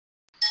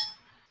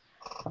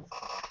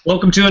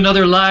Welcome to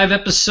another live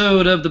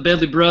episode of the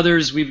Bedley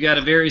Brothers. We've got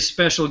a very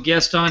special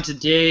guest on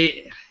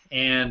today,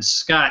 and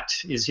Scott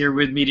is here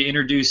with me to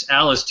introduce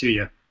Alice to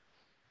you.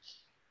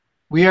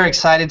 We are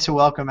excited to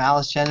welcome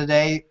Alice Chen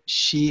today.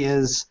 She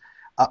has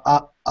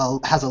a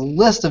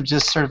list of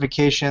just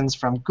certifications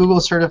from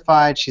Google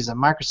certified. She's a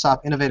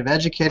Microsoft Innovative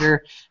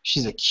Educator.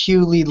 She's a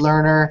Q Lead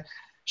Learner.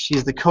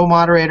 She's the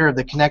co-moderator of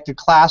the Connected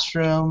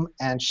Classroom,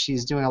 and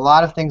she's doing a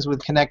lot of things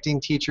with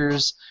connecting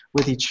teachers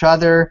with each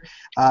other.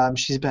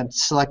 She's been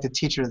selected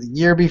Teacher of the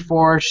Year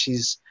before.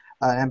 She's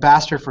an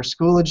ambassador for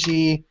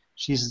Schoology.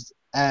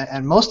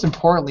 And most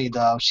importantly,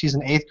 though, she's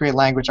an 8th grade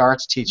language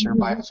arts teacher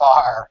by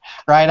far.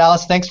 Right,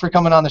 Alice? Thanks for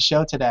coming on the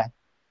show today.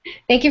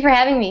 Thank you for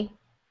having me.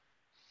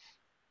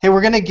 Hey,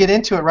 we're going to get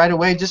into it right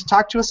away. Just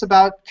talk to us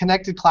about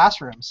Connected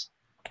Classrooms.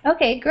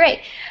 Okay,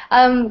 great.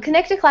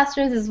 Connected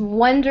Classrooms is a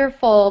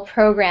wonderful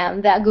program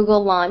that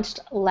Google launched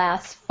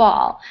last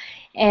fall.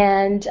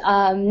 And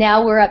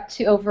now we're up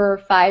to over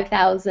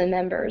 5,000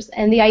 members.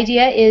 And the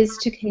idea is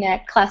to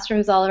connect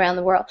classrooms all around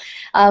the world.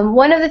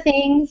 One of the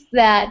things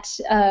that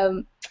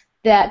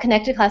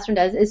Connected Classroom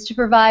does is to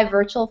provide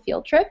virtual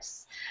field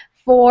trips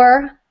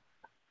for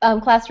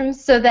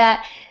classrooms so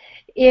that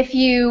if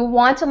you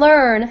want to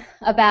learn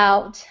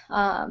about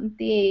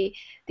the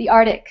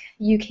Arctic,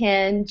 you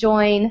can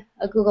join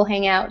a Google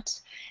Hangout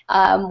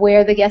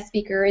where the guest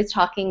speaker is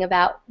talking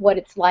about what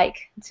it's like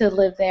to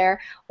live there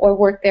or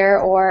work there,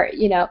 or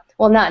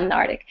well, not in the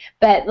Arctic,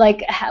 but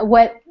like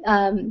what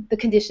the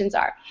conditions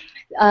are.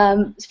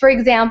 For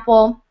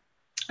example,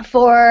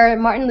 for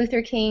Martin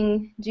Luther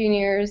King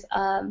Jr.'s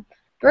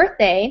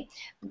birthday,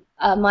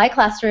 my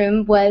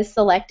classroom was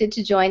selected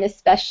to join a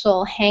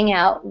special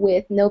hangout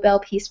with Nobel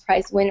Peace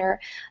Prize winner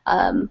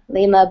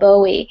Lema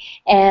Bowie,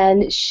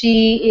 and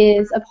she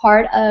is a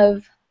part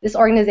of this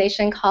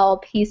organization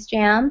called Peace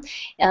Jam,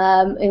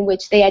 in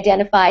which they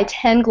identify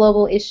 10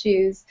 global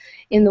issues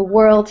in the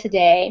world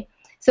today.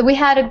 So we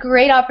had a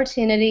great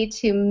opportunity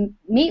to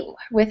meet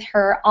with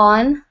her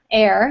on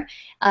air.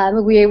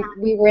 We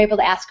were able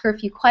to ask her a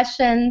few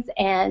questions,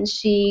 and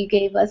she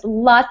gave us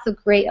lots of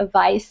great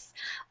advice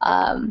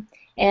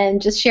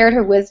and just shared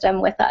her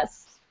wisdom with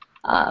us.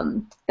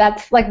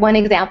 That's like one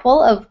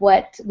example of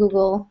what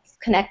Google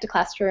Connect a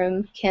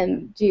Classroom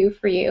can do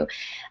for you.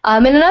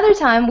 And another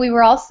time, we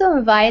were also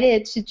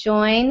invited to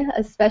join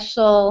a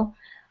special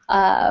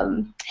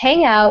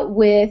hangout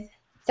with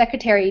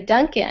Secretary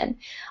Duncan.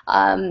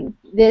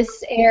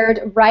 This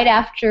aired right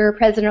after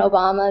President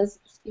Obama's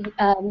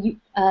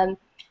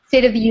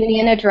State of the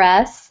Union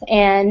address,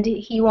 and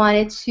he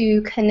wanted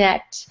to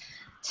connect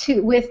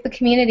with the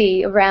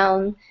community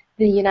around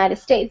the United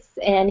States,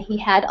 and he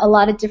had a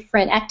lot of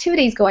different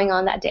activities going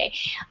on that day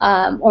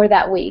or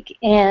that week.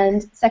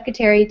 And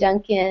Secretary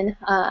Duncan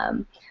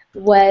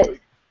was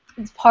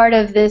part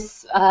of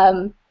this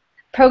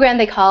program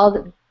they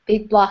called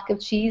Big Block of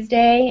Cheese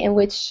Day, in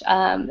which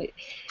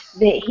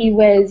he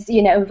was,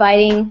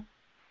 inviting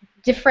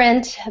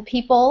different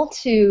people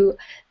to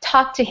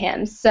talk to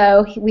him.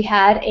 So we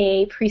had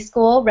a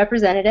preschool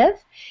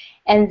representative,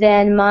 and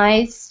then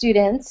my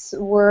students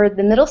were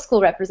the middle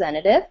school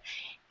representative,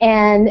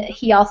 and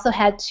he also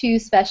had 2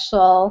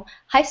 special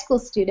high school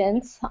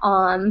students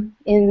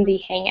in the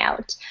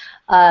hangout,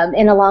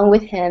 and along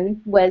with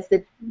him was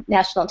the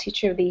National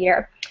Teacher of the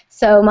Year.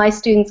 So my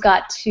students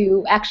got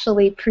to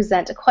actually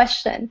present a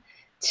question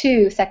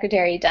to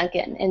Secretary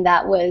Duncan, and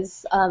that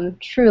was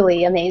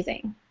truly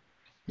amazing.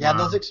 Yeah,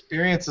 those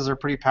experiences are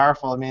pretty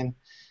powerful. I mean,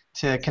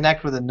 to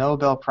connect with a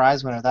Nobel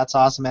Prize winner, that's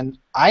awesome. And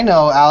I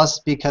know,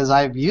 Alice, because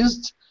I've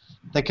used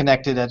the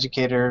Connected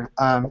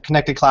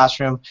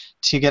Classroom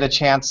to get a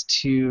chance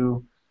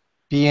to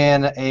be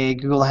in a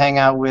Google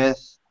Hangout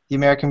with the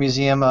American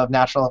Museum of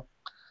Natural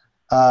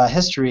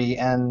History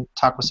and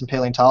talk with some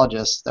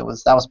paleontologists. That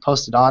was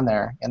posted on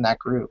there in that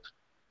group.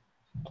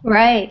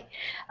 Right.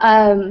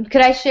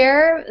 Could I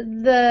share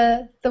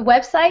the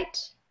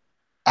website?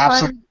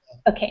 Absolutely.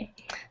 Okay.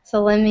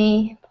 So let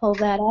me pull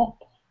that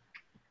up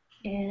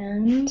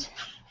and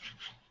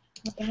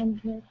hold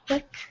on real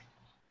quick.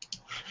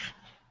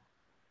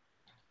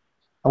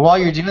 And while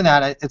you're doing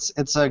that,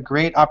 it's a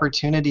great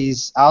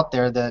opportunities out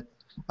there that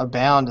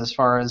abound as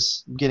far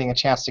as getting a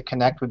chance to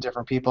connect with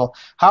different people.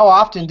 How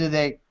often do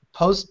they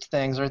post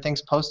things, or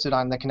things posted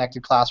on the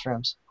Connected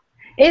Classrooms?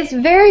 It's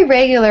very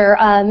regular.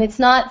 It's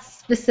not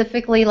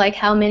specifically like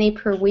how many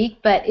per week,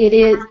 but it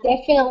is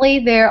definitely,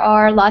 there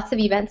are lots of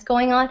events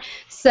going on.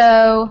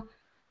 So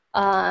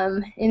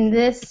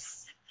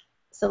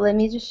so let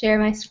me just share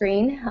my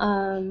screen.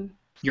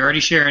 You're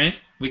already sharing it.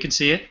 We can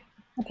see it.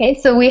 Okay,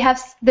 so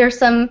there's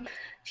some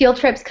field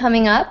trips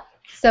coming up.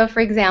 So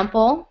for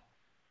example,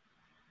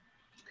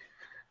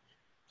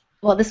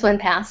 well, this one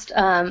passed,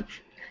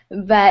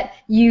 but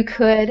you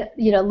could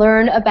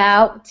learn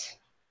about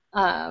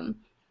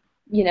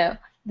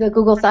the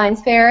Google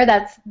Science Fair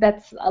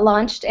that's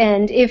launched,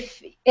 and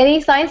if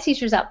any science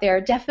teachers out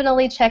there,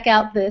 definitely check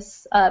out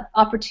this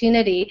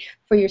opportunity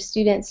for your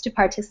students to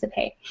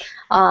participate.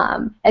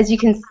 As you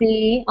can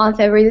see, on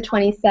February the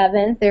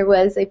 27th, there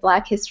was a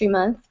Black History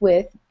Month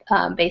with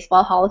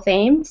Baseball Hall of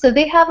Fame. So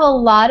they have a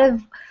lot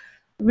of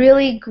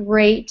really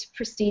great,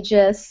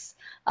 prestigious,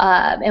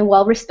 and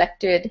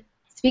well-respected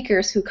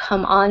speakers who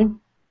come on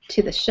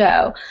to the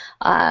show.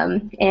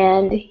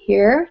 And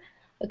here,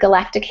 a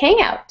Galactic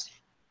Hangout.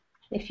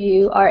 If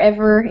you are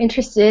ever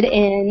interested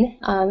in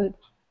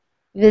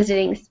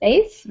visiting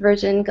space,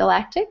 Virgin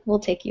Galactic will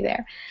take you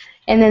there.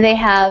 And then they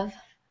have,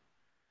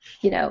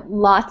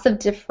 lots of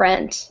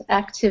different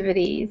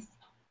activities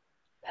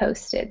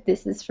posted.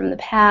 This is from the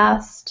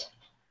past,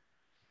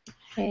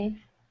 okay,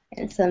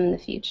 and some in the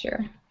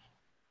future.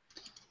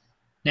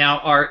 Now,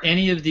 are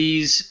any of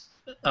these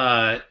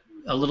are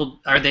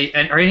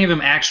any of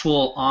them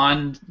actual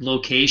on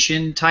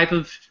location type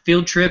of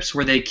field trips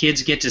where the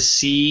kids get to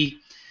see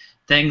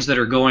things that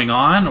are going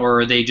on, or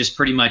are they just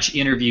pretty much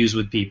interviews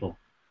with people?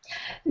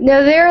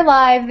 No, they're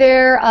live.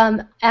 They're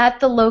at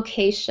the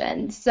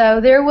location. So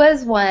there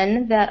was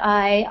one that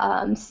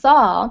I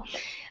saw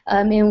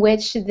in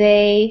which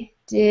they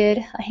did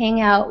a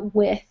hangout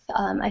with,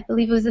 I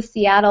believe it was the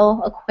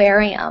Seattle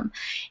Aquarium,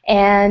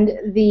 and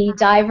the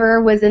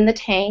diver was in the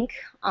tank,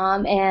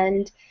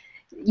 and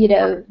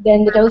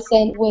then the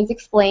docent was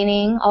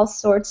explaining all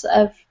sorts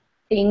of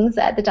things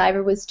that the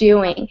diver was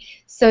doing.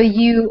 So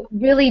you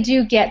really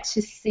do get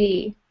to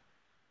see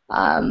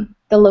the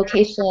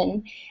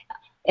location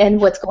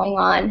and what's going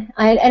on.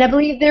 And I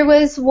believe there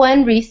was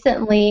one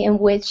recently in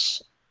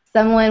which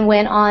someone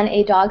went on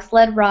a dog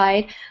sled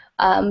ride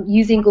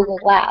using Google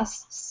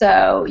Glass,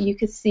 so you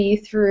could see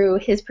through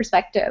his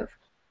perspective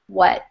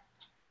what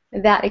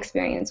that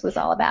experience was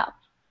all about.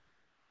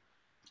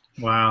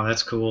 Wow,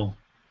 that's cool.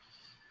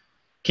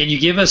 Can you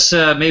give us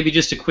maybe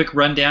just a quick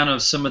rundown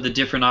of some of the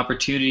different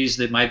opportunities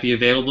that might be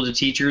available to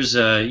teachers,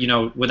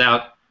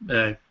 without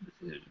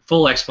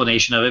full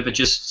explanation of it, but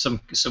just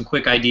some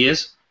quick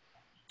ideas?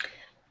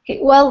 Okay,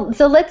 well,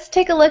 so let's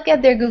take a look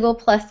at their Google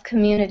Plus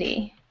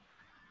community.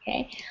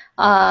 Okay,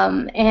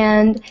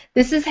 and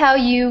this is how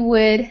you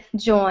would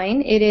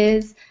join. It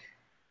is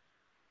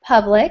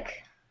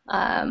public,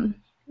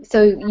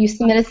 so you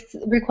submit a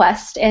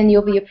request and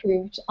you'll be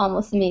approved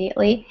almost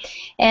immediately.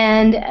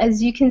 And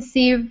as you can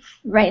see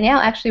right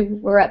now, actually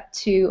we're up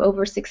to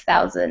over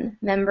 6,000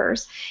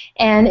 members.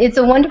 And it's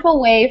a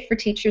wonderful way for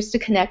teachers to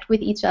connect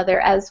with each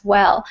other as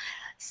well.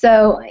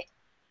 So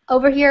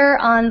over here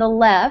on the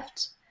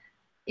left,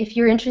 if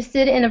you're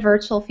interested in a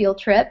virtual field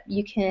trip,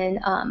 you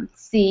can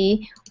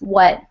see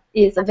what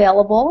is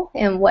available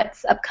and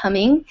what's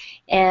upcoming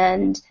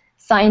and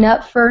sign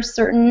up for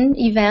certain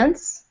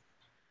events.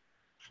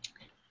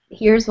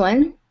 Here's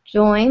one.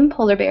 Join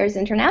Polar Bears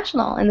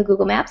International and the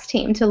Google Maps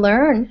team to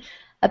learn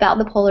about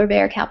the polar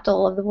bear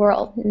capital of the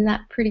world. Isn't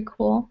that pretty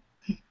cool?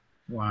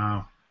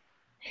 Wow.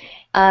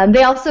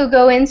 They also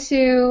go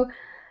into,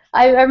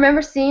 I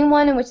remember seeing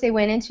one in which they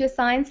went into a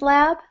science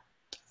lab.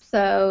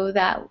 So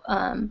that,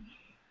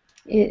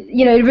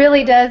 it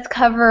really does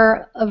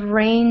cover a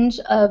range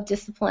of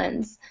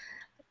disciplines.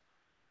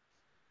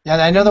 Yeah,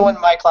 and I know the one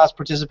my class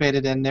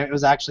participated in, it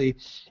was actually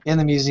in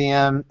the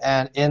museum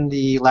and in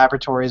the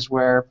laboratories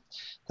where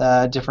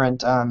the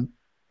different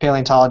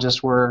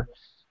paleontologists were,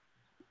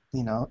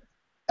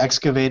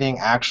 excavating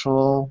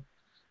actual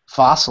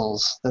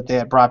fossils that they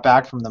had brought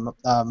back from the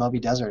Moby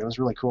Desert. It was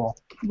really cool.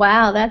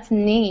 Wow, that's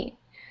neat.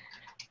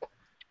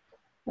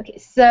 Okay,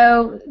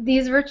 so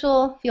these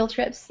virtual field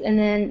trips, and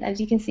then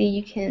as you can see,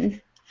 you can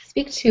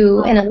speak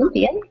to an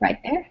Olympian right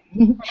there.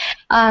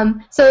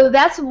 So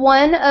that's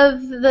one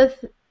of the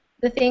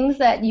things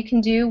that you can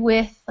do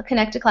with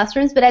Connected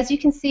Classrooms, but as you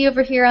can see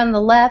over here on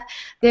the left,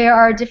 there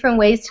are different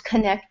ways to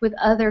connect with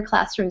other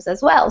classrooms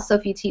as well. So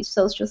if you teach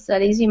social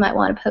studies, you might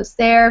want to post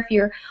there, if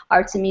you're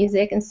arts and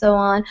music and so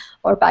on,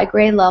 or by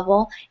grade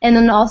level, and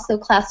then also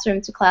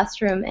classroom to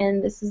classroom,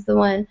 and this is the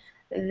one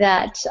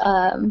that,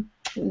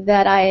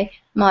 that I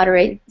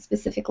moderate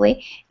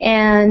specifically.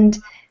 And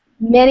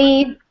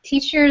many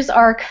teachers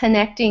are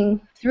connecting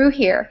through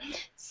here.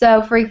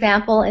 So for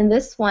example, in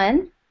this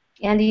one,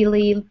 Andy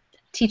Lee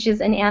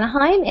teaches in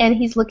Anaheim, and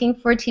he's looking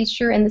for a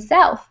teacher in the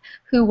South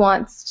who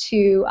wants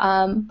to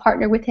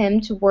partner with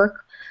him to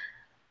work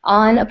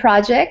on a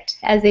project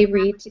as they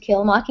read To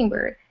Kill a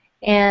Mockingbird.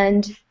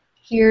 And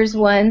here's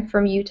one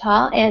from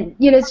Utah, and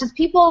it's just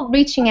people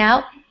reaching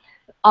out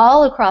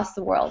all across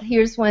the world.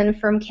 Here's one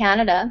from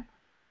Canada.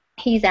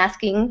 He's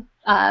asking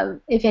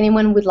if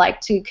anyone would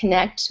like to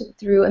connect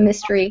through a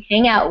mystery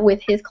hangout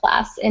with his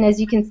class, and as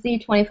you can see,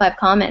 25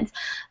 comments.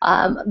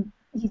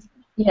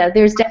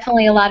 There's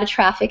definitely a lot of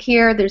traffic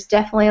here. There's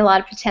definitely a lot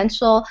of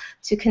potential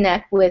to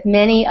connect with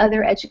many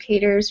other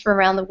educators from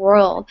around the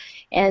world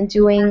and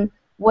doing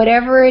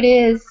whatever it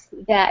is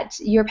that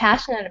you're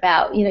passionate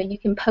about. You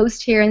can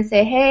post here and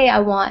say, hey, I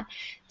want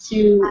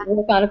to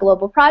work on a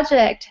global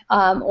project,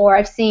 or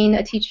I've seen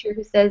a teacher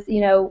who says,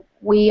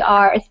 we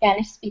are a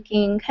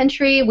Spanish-speaking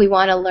country, we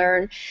want to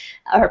learn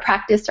or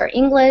practice our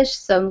English,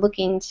 so I'm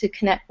looking to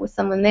connect with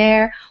someone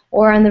there.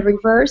 Or on the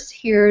reverse,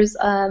 here's,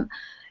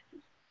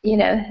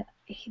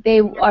 they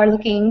are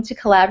looking to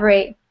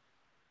collaborate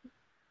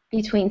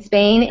between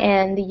Spain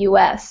and the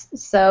U.S.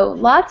 So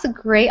lots of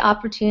great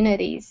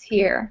opportunities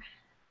here.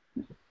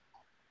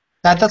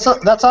 That's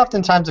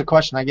oftentimes a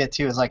question I get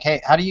too. Is like,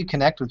 hey, how do you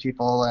connect with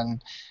people?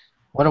 And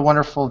what a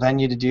wonderful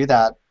venue to do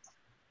that.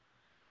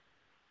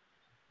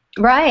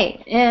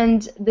 Right,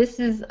 and this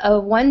is a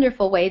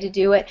wonderful way to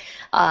do it,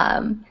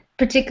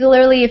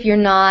 particularly if you're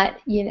not,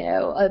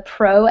 a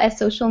pro at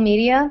social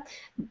media.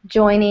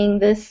 Joining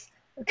this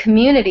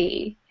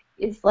community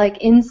is like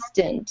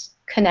instant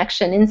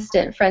connection,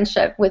 instant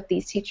friendship with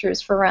these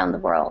teachers from around the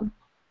world.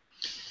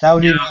 That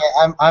would be me.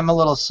 I'm a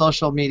little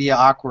social media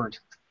awkward.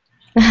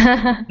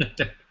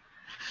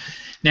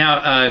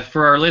 Now,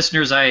 for our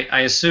listeners,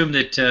 I assume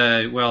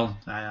that, well,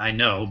 I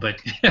know,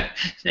 but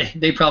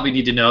they probably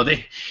need to know.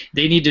 They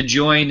need to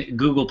join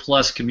Google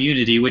Plus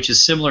community, which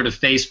is similar to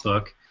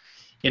Facebook,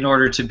 in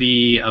order to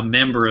be a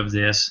member of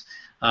this.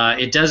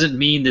 It doesn't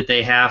mean that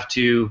they have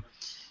to,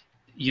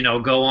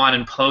 go on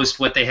and post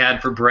what they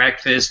had for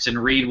breakfast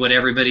and read what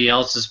everybody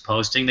else is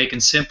posting. They can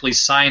simply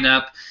sign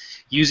up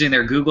using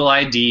their Google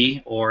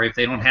ID, or if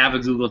they don't have a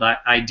Google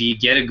ID,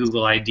 get a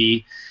Google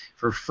ID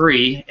for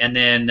free, and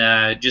then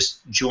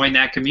just join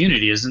that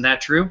community. Isn't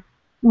that true?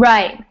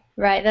 Right.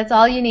 That's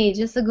all you need,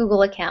 just a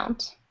Google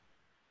account.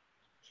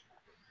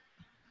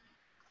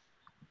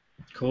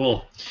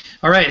 Cool.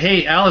 All right.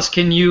 Hey, Alice,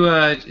 can you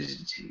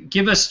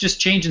give us, just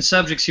changing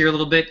subjects here a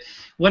little bit,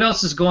 what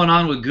else is going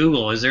on with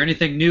Google? Is there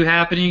anything new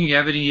happening? You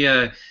have any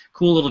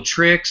cool little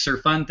tricks or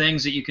fun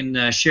things that you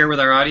can share with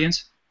our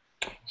audience?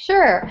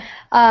 Sure.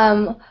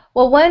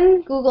 Well,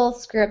 one Google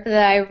script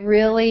that I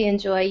really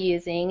enjoy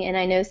using, and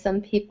I know some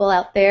people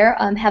out there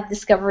have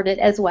discovered it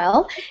as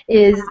well,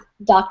 is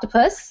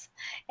Doctopus.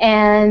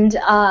 And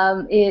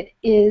it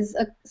is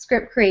a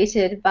script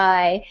created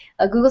by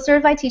a Google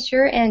certified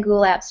teacher and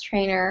Google Apps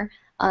trainer,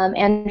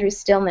 Andrew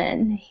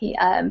Stillman. He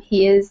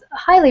is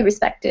highly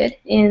respected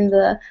in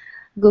the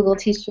Google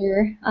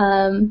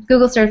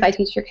certified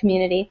teacher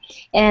community,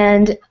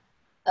 and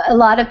a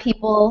lot of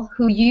people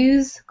who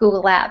use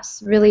Google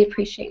Apps really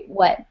appreciate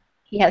what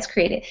he has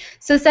created.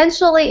 So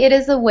essentially, it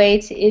is a way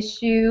to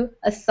issue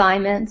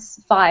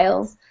assignments,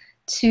 files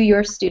to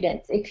your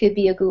students. It could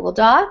be a Google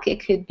Doc,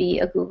 it could be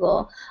a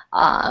Google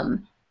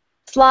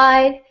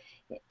slide.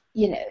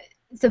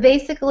 So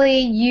basically,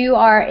 you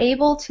are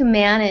able to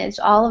manage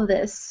all of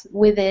this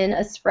within a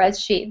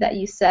spreadsheet that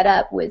you set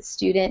up with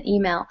student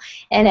email.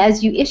 And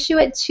as you issue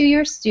it to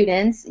your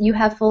students, you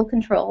have full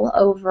control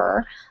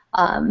over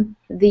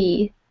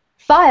the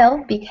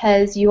file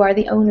because you are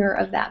the owner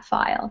of that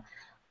file.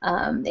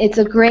 It's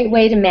a great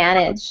way to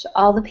manage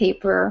all the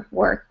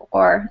paperwork,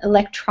 or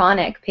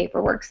electronic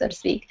paperwork, so to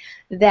speak,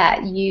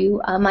 that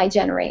you might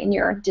generate in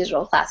your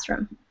digital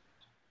classroom.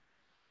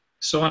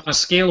 So on a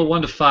scale of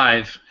 1 to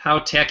 5, how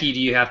techy do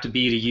you have to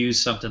be to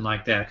use something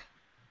like that?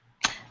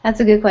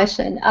 That's a good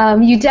question.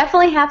 You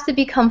definitely have to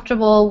be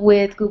comfortable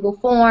with Google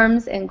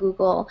Forms and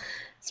Google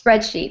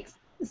Spreadsheets.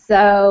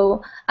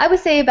 So I would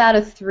say about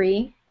a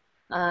 3.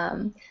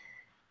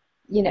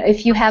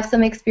 If you have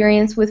some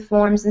experience with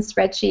forms and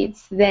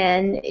spreadsheets,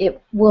 then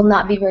it will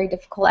not be very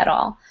difficult at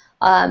all.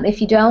 If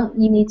you don't,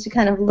 you need to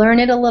kind of learn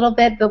it a little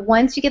bit, but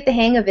once you get the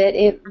hang of it,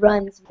 it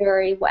runs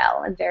very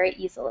well and very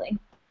easily.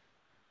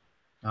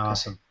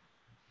 Awesome.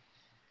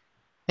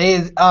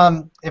 Hey,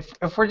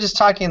 if we're just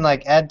talking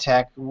like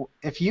EdTech,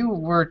 if you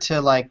were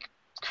to like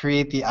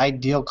create the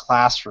ideal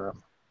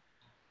classroom,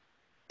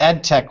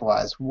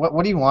 EdTech-wise,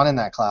 what do you want in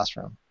that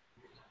classroom?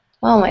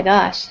 Oh my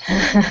gosh.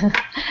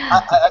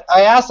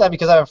 I asked that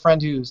because I have a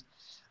friend who's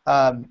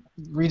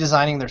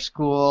redesigning their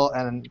school,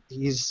 and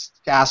he's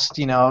asked,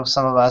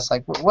 some of us,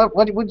 like, what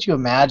would you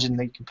imagine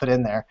that you could put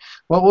in there?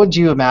 What would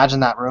you imagine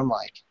that room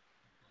like?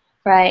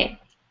 Right.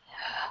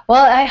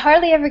 Well, I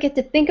hardly ever get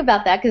to think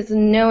about that because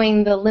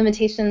knowing the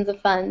limitations of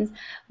funds,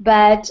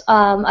 but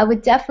I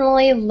would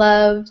definitely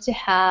love to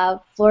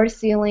have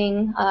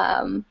floor-to-ceiling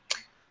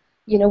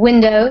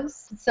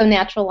windows so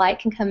natural light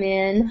can come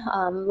in,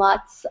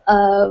 lots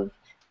of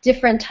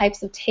different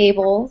types of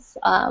tables,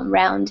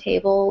 round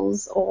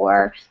tables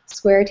or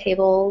square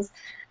tables,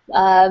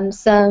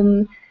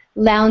 some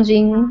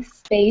lounging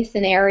space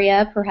and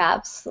area,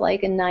 perhaps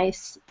like a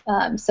nice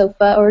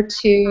sofa or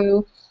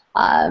two,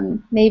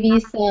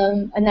 maybe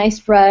a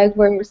nice rug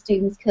where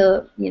students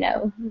could,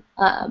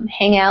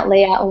 hang out,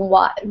 lay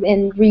out,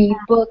 and read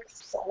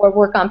books or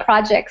work on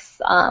projects,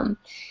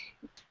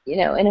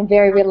 in a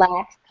very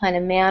relaxed kind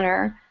of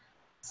manner.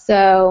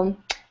 So,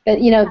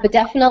 but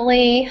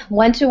definitely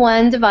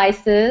one-to-one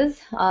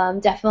devices,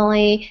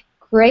 definitely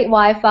great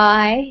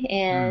Wi-Fi,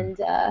 and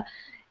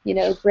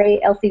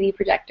great LCD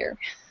projector.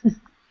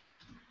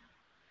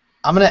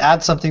 I'm going to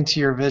add something to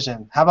your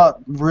vision. How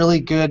about really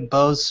good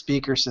Bose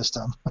speaker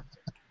system?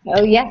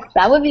 Oh yes,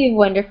 that would be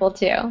wonderful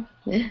too.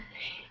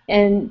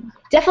 And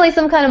definitely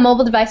some kind of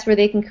mobile device where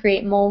they can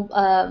create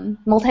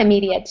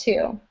multimedia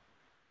too.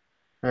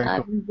 Very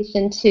cool. In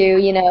addition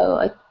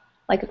to,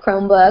 like a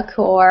Chromebook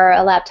or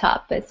a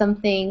laptop, but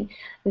something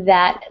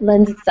that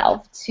lends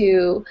itself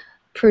to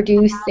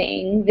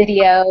producing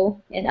video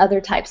and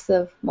other types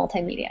of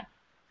multimedia.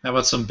 How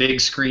about some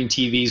big screen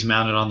TVs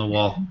mounted on the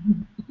wall?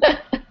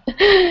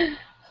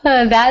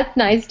 That's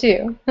nice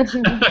too.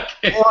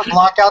 Okay. Or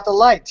block out the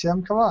light,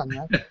 Tim. Come on,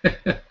 man.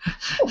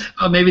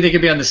 Oh, maybe they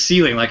could be on the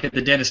ceiling, like at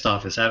the dentist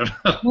office. I don't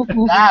know.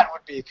 That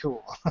would be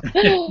cool.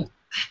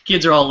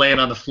 Kids are all laying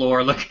on the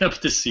floor looking up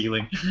at the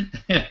ceiling.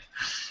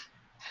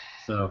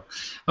 So,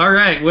 all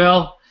right.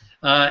 Well,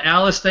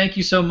 Alice, thank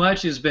you so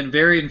much. It's been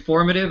very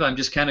informative. I'm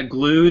just kind of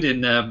glued,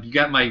 and you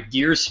got my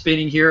gears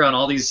spinning here on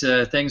all these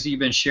things that you've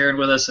been sharing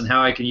with us and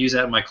how I can use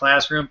that in my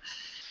classroom.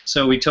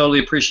 So we totally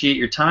appreciate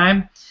your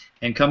time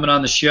and coming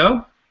on the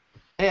show.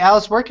 Hey,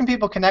 Alice, where can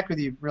people connect with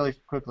you really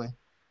quickly?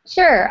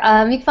 Sure.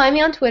 You can find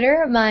me on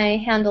Twitter. My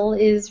handle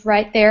is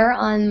right there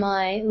on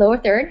my lower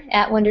third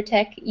at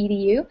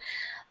WonderTech.edu.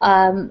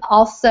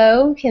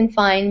 Also, can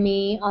find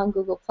me on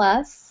Google+.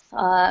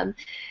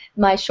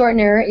 My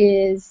shortener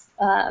is,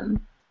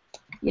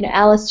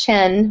 Alice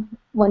Chen,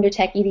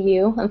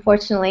 WonderTech.edu.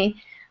 Unfortunately,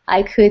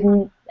 I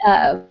couldn't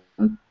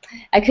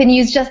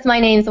use just my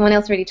name. Someone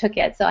else already took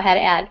it, so I had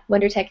to add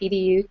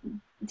WonderTech.edu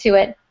to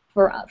it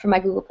for my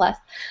Google+.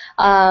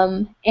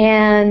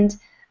 And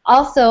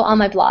also on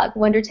my blog,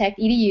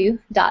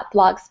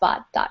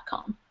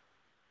 wondertechedu.blogspot.com.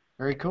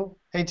 Very cool.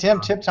 Hey,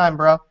 Tim, tip time,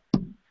 bro.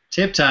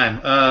 Tip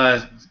time.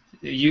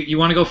 You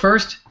want to go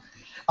first?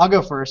 I'll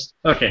go first.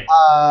 Okay.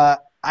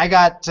 I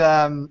got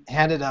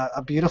handed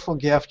a beautiful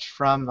gift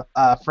from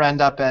a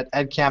friend up at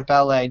EdCamp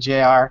LA,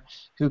 JR,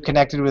 who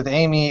connected with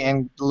Amy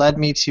and led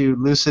me to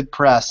Lucid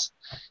Press.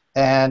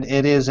 And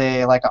it is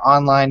like an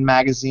online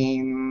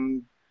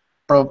magazine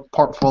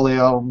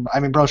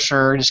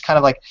brochure, just kind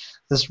of like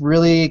this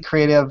really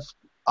creative,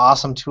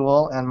 awesome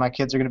tool, and my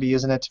kids are going to be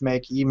using it to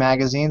make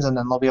e-magazines, and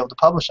then they'll be able to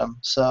publish them.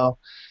 So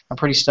I'm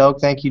pretty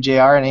stoked. Thank you,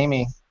 JR and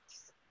Amy.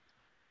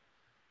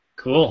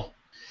 Cool.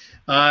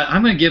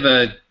 I'm going to give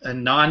a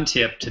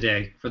non-tip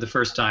today for the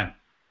first time.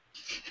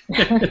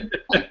 And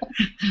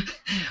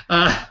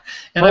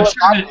I'm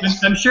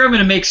sure I'm going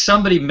to make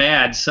somebody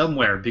mad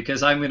somewhere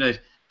because I'm going to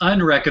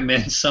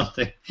unrecommend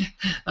something.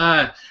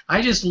 I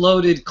just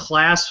loaded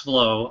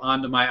ClassFlow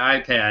onto my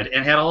iPad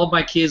and had all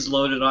my kids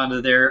loaded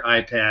onto their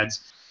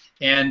iPads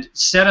and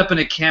set up an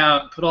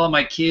account, put all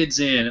my kids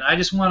in. I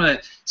just want to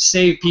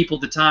save people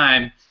the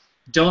time.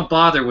 Don't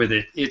bother with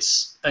it.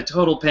 It's a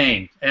total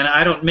pain. And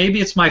maybe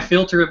it's my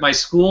filter at my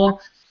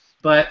school,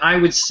 but I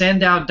would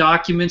send out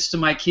documents to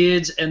my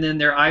kids and then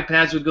their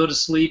iPads would go to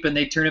sleep and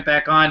they'd turn it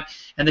back on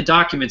and the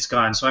document's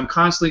gone. So I'm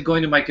constantly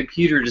going to my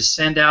computer to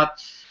send out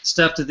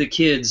stuff to the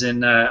kids,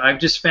 and I've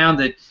just found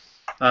that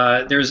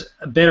there's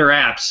better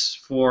apps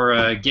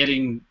for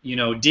getting,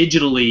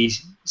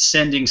 digitally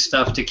sending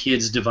stuff to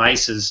kids'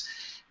 devices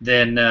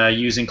than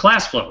using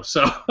ClassFlow.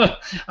 So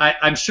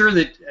I'm sure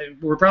that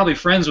we're probably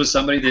friends with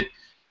somebody that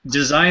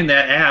designed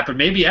that app, or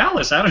maybe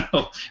Alice, I don't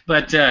know,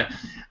 but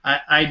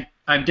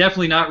I'm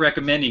definitely not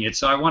recommending it.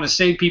 So I want to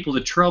save people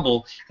the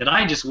trouble that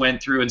I just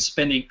went through and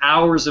spending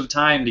hours of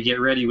time to get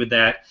ready with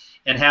that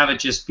and have it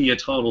just be a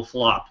total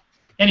flop.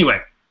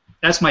 Anyway,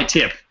 that's my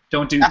tip.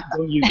 Don't use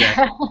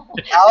that.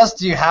 Alice,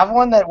 do you have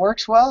one that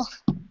works well?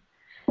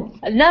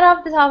 Not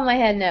off the top of my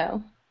head,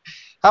 no.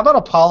 How about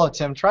Apollo,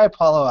 Tim? Try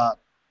Apollo out.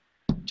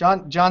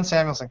 John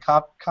Samuelson,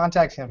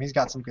 contact him. He's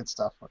got some good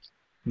stuff.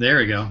 There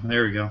we go.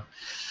 There we go.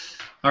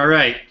 All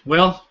right.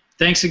 Well,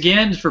 thanks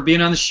again for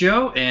being on the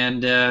show,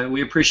 and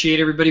we appreciate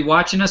everybody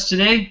watching us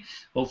today.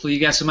 Hopefully you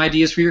got some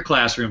ideas for your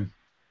classroom.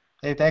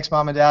 Hey, thanks,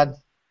 Mom and Dad.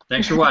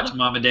 Thanks for watching,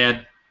 Mom and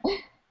Dad.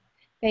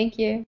 Thank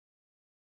you.